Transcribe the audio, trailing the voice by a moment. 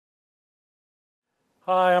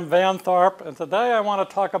Hi, I'm Van Tharp, and today I want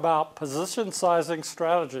to talk about position sizing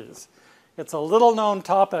strategies. It's a little known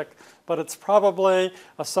topic, but it's probably,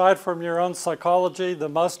 aside from your own psychology, the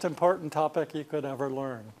most important topic you could ever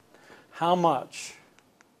learn. How much?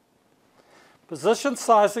 Position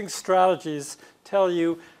sizing strategies tell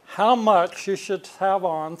you how much you should have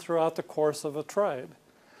on throughout the course of a trade.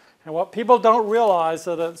 And what people don't realize is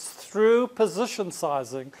that it's through position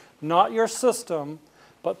sizing, not your system,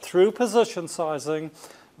 but through position sizing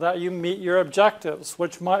that you meet your objectives,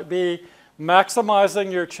 which might be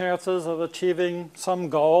maximizing your chances of achieving some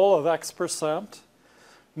goal of X%,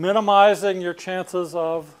 minimizing your chances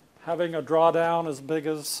of having a drawdown as big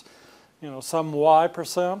as some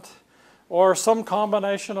Y%, or some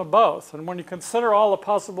combination of both. And when you consider all the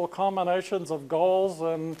possible combinations of goals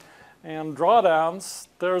and drawdowns,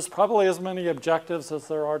 there's probably as many objectives as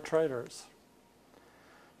there are traders.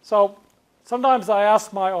 So sometimes I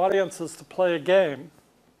ask my audiences to play a game.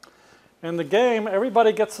 In the game,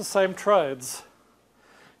 everybody gets the same trades.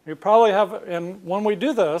 You probably have, and when we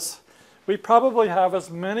do this, we probably have as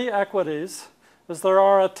many equities as there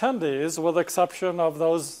are attendees, with the exception of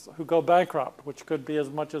those who go bankrupt, which could be as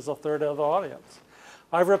much as a third of the audience.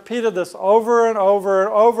 I've repeated this over and over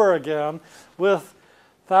and over again with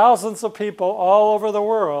thousands of people all over the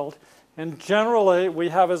world, and generally we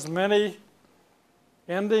have as many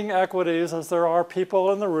ending equities as there are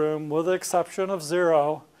people in the room, with the exception of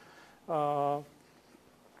 0,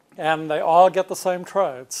 and they all get the same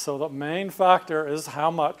trades. So the main factor is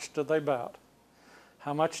how much did they bet?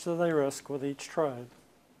 How much do they risk with each trade?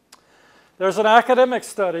 There's an academic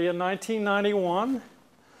study in 1991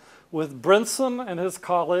 with Brinson and his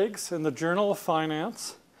colleagues in the Journal of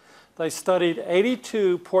Finance. They studied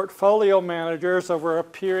 82 portfolio managers over a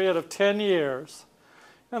period of 10 years.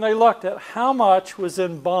 And they looked at how much was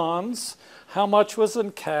in bonds, how much was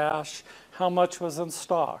in cash, how much was in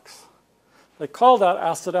stocks. They called that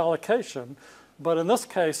asset allocation, but in this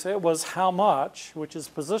case it was how much, which is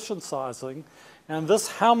position sizing, and this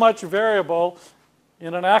how much variable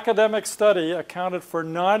in an academic study accounted for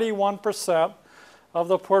 91% of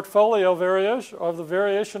the portfolio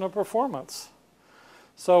variation of performance.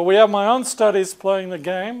 So we have my own studies playing the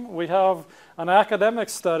game. We have an academic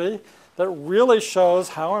study that really shows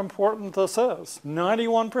how important this is.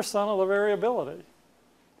 91% of the variability.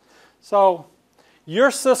 So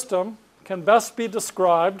your system can best be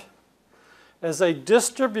described as a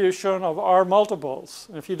distribution of R multiples.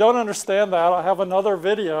 If you don't understand that, I have another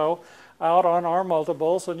video out on R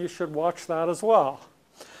multiples, and you should watch that as well.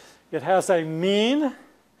 It has a mean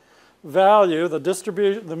value.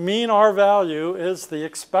 The mean R value is the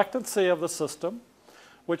expectancy of the system,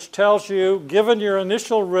 which tells you, given your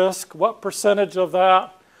initial risk, what percentage of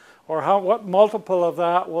that or what multiple of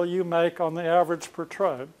that will you make on the average per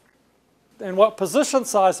trade. And what position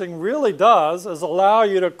sizing really does is allow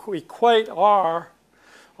you to equate R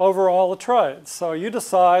over all the trades. So you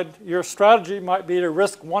decide your strategy might be to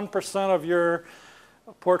risk 1% of your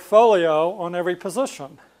portfolio on every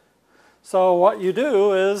position. So what you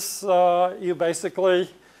do is you basically,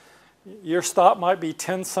 your stop might be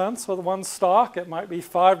 10 cents with one stock, it might be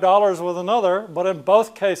 $5 with another, but in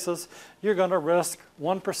both cases you're going to risk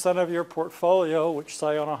 1% of your portfolio, which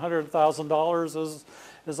say on $100,000 is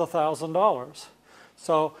 $1,000.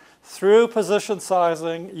 So through position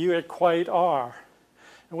sizing you equate R.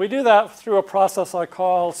 And we do that through a process I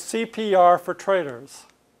call CPR for traders.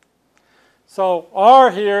 So R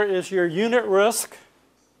here is your unit risk.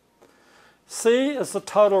 C is the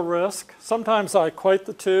total risk. Sometimes I equate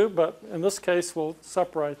the two, but in this case we'll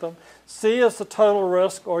separate them. C is the total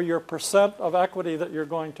risk, or your percent of equity that you're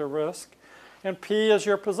going to risk. And P is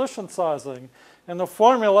your position sizing. And the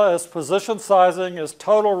formula is position sizing is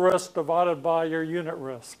total risk divided by your unit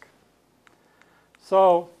risk.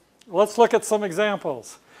 So let's look at some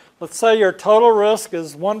examples. Let's say your total risk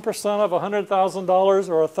is 1% of $100,000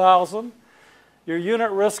 or 1,000. Your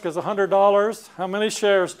unit risk is $100. How many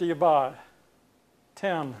shares do you buy?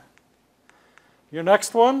 10. Your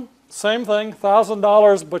next one, same thing,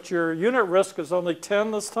 $1,000, but your unit risk is only 10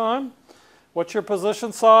 this time. What's your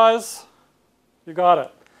position size? You got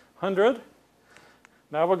it, 100.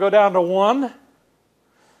 Now we'll go down to 1.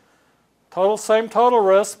 Same total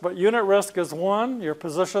risk, but unit risk is 1. Your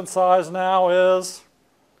position size now is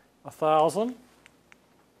 1,000.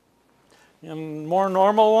 In more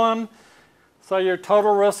normal one, so your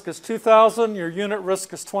total risk is 2,000, your unit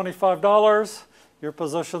risk is $25, your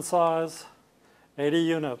position size 80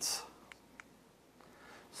 units.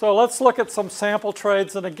 So let's look at some sample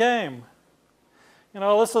trades in a game.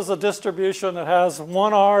 This is a distribution that has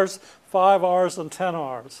 1 Rs, 5 Rs, and 10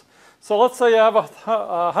 Rs. So let's say you have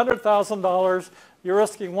 $100,000 You're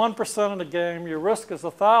risking 1% in the game. Your risk is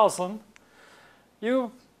 1,000.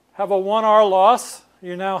 You have a 1R loss.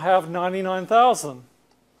 You now have 99,000.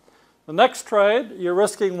 The next trade, you're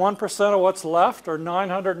risking 1% of what's left, or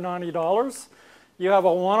 $990. You have a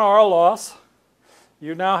 1R loss.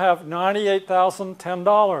 You now have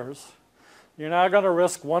 $98,010. You're now going to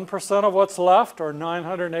risk 1% of what's left, or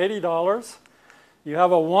 $980. You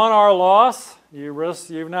have a 1R loss. You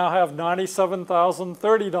now have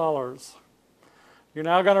 $97,030. You're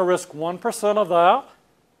now going to risk 1% of that,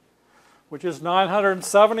 which is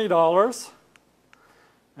 $970.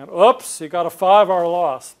 And oops, you got a 5R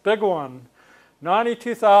loss. Big one.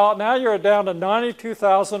 92,000. Now you're down to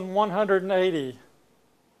 92,180.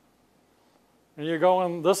 And you're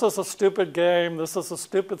going, this is a stupid game. This is a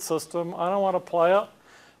stupid system. I don't want to play it.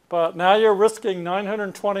 But now you're risking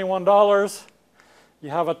 $921. You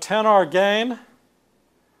have a 10R gain.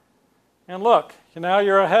 And look, now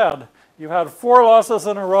you're ahead. You had 4 losses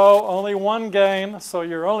in a row, only 1 gain, so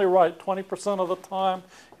you're only right 20% of the time,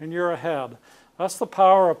 and you're ahead. That's the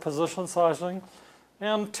power of position sizing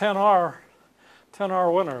and 10R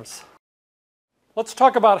winners. Let's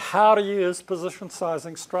talk about how to use position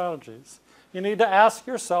sizing strategies. You need to ask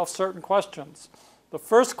yourself certain questions. The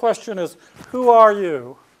first question is, who are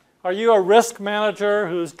you? Are you a risk manager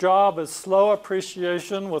whose job is slow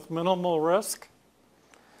appreciation with minimal risk?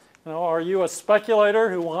 You know, are you a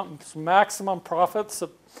speculator who wants maximum profits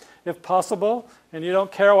if possible, and you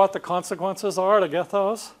don't care what the consequences are to get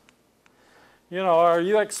those? You know, are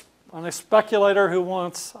you a speculator who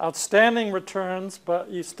wants outstanding returns,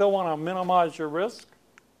 but you still want to minimize your risk?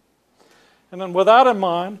 And then with that in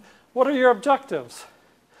mind, what are your objectives?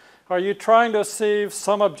 Are you trying to achieve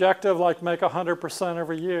some objective like make 100%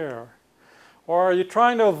 every year? Or are you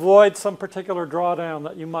trying to avoid some particular drawdown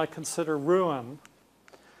that you might consider ruin?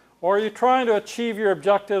 Or are you trying to achieve your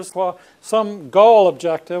objectives, well, some goal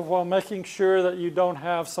objective, while making sure that you don't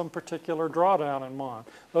have some particular drawdown in mind?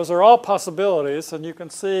 Those are all possibilities, and you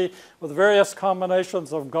can see with various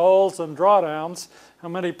combinations of goals and drawdowns how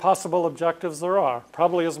many possible objectives there are,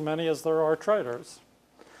 probably as many as there are traders.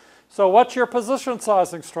 So what's your position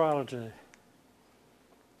sizing strategy?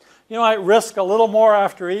 You might risk a little more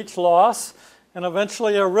after each loss, and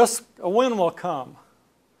eventually a win will come.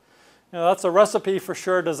 You know, that's a recipe for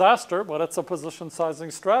sure disaster, but it's a position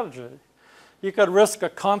sizing strategy. You could risk a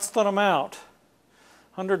constant amount,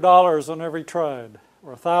 $100 on every trade,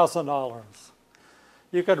 or $1,000.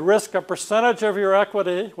 You could risk a percentage of your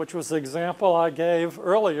equity, which was the example I gave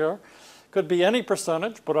earlier. Could be any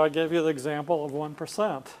percentage, but I gave you the example of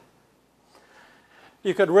 1%.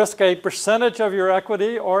 You could risk a percentage of your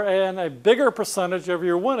equity or a bigger percentage of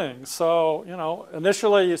your winnings. So, you know,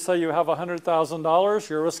 initially you say you have $100,000,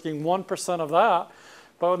 you're risking 1% of that.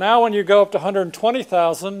 But now when you go up to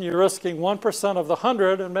 $120,000, you're risking 1% of the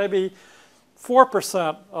 100 and maybe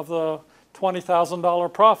 4% of the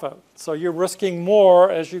 $20,000 profit. So you're risking more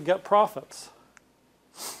as you get profits.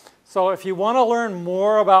 So if you want to learn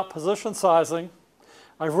more about position sizing,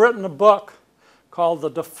 I've written a book called The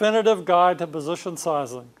Definitive Guide to Position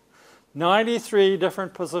Sizing. 93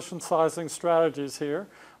 different position sizing strategies here,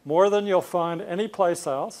 more than you'll find any place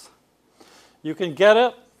else. You can get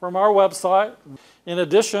it from our website. In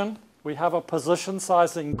addition, we have a position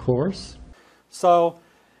sizing course. So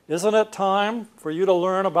isn't it time for you to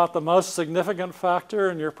learn about the most significant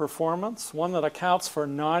factor in your performance, one that accounts for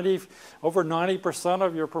over 90%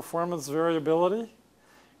 of your performance variability?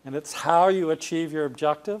 And it's how you achieve your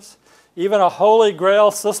objectives. Even a holy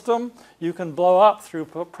grail system you can blow up through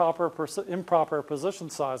improper position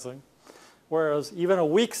sizing. Whereas even a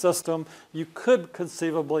weak system, you could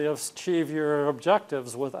conceivably achieve your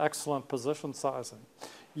objectives with excellent position sizing.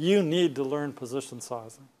 You need to learn position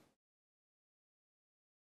sizing.